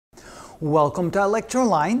Welcome to our lecture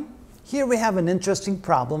line. Here we have an interesting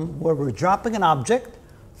problem where we're dropping an object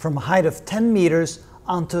from a height of 10 meters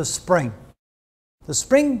onto a spring. The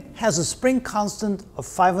spring has a spring constant of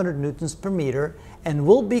 500 newtons per meter and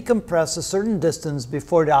will be compressed a certain distance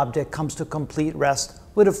before the object comes to complete rest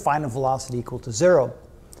with a final velocity equal to 0.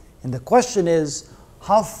 And the question is,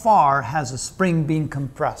 how far has the spring been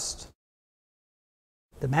compressed?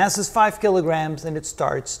 The mass is 5 kilograms and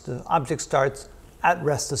the object starts at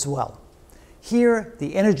rest as well. Here,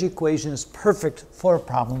 the energy equation is perfect for a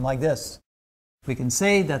problem like this. We can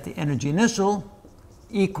say that the energy initial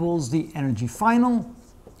equals the energy final,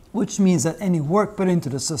 which means that any work put into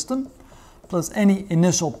the system plus any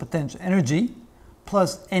initial potential energy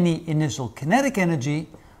plus any initial kinetic energy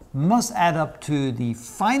must add up to the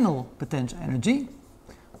final potential energy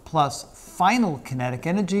plus final kinetic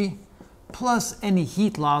energy plus any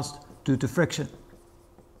heat lost due to friction.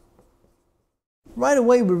 Right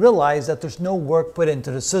away we realize that there's no work put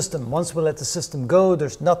into the system. Once we let the system go,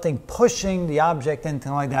 there's nothing pushing the object,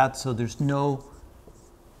 anything like that, so there's no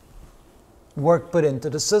work put into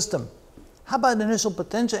the system. How about initial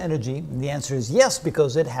potential energy? And the answer is yes,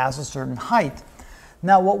 because it has a certain height.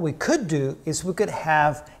 Now what we could do is we could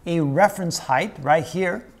have a reference height right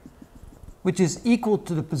here, which is equal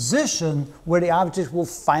to the position where the object will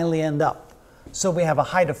finally end up. So we have a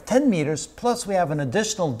height of 10 meters, plus we have an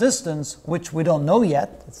additional distance, which we don't know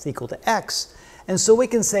yet, it's equal to x. And so we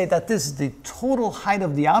can say that this is the total height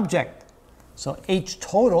of the object. So h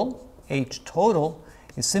total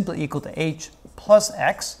is simply equal to h plus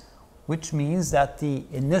x, which means that the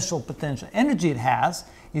initial potential energy it has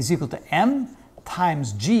is equal to m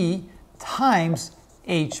times g times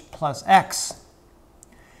h plus x.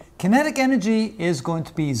 Kinetic energy is going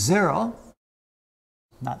to be 0.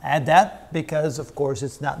 Not add that because of course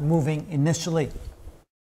it's not moving initially.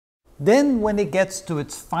 Then when it gets to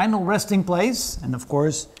its final resting place, and of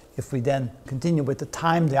course if we then continue with the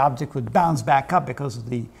time, the object would bounce back up because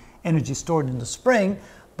of the energy stored in the spring,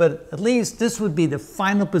 but at least this would be the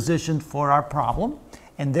final position for our problem,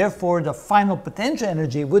 and therefore the final potential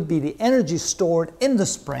energy would be the energy stored in the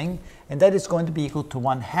spring, and that is going to be equal to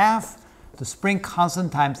 1/2 the spring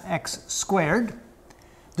constant times x squared.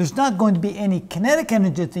 There's not going to be any kinetic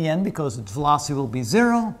energy at the end because its velocity will be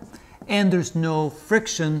 0, and there's no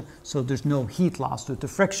friction, so there's no heat loss due to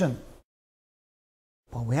friction.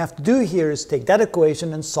 What we have to do here is take that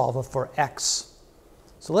equation and solve it for x.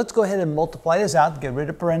 So let's go ahead and multiply this out, get rid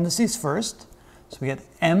of parentheses first. So we get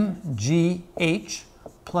mgh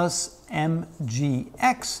plus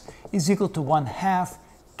mgx is equal to 1/2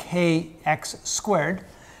 kx squared.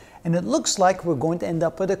 And it looks like we're going to end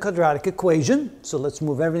up with a quadratic equation. So let's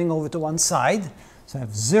move everything over to one side. So I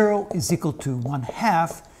have 0 is equal to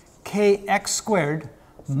 1/2 kx squared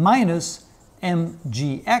minus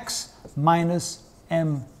mgx minus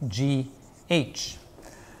mgh.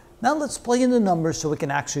 Now let's plug in the numbers so we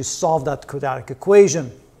can actually solve that quadratic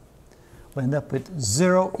equation. We'll end up with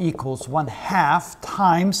 0 equals 1/2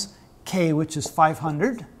 times k, which is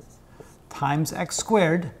 500, times x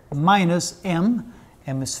squared minus m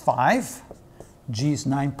is 5, g is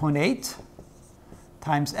 9.8,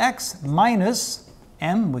 times x minus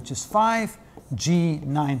m, which is 5, g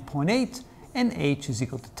 9.8, and h is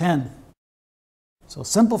equal to 10. So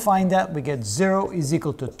simplifying that, we get 0 is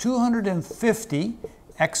equal to 250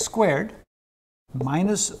 x squared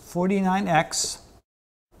minus 49x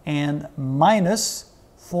and minus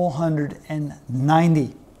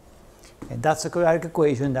 490. And that's the quadratic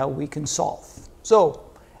equation that we can solve. So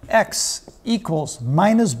x equals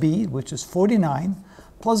minus b, which is 49,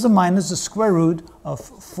 plus or minus the square root of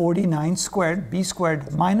 49 squared, b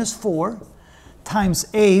squared minus 4, times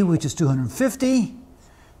a, which is 250,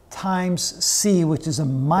 times c, which is a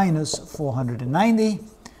minus 490,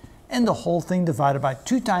 and the whole thing divided by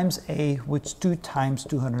 2 times a, which is 2 times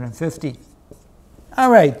 250. All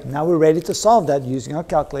right, now we're ready to solve that using our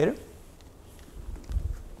calculator.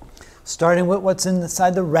 Starting with what's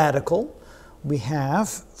inside the radical, we have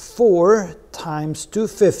 4 times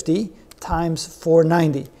 250 times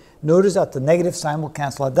 490. Notice that the negative sign will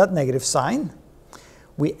cancel out that negative sign.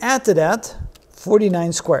 We add to that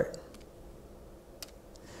 49 squared.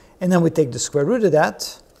 And then we take the square root of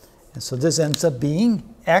that. And so this ends up being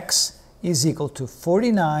x is equal to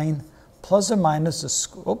 49 plus or minus,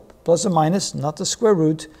 not the square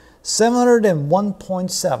root,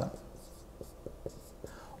 701.7.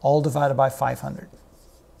 All divided by 500.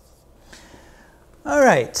 All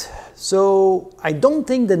right, so I don't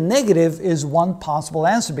think the negative is one possible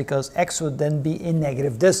answer because x would then be a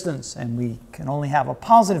negative distance and we can only have a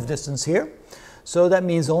positive distance here. So that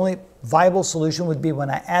means the only viable solution would be when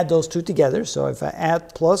I add those two together. So if I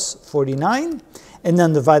add plus 49 and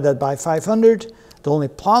then divide that by 500, the only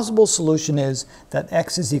plausible solution is that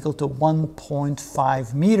x is equal to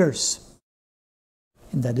 1.5 meters.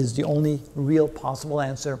 And that is the only real possible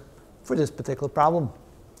answer for this particular problem.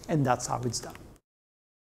 And that's how it's done.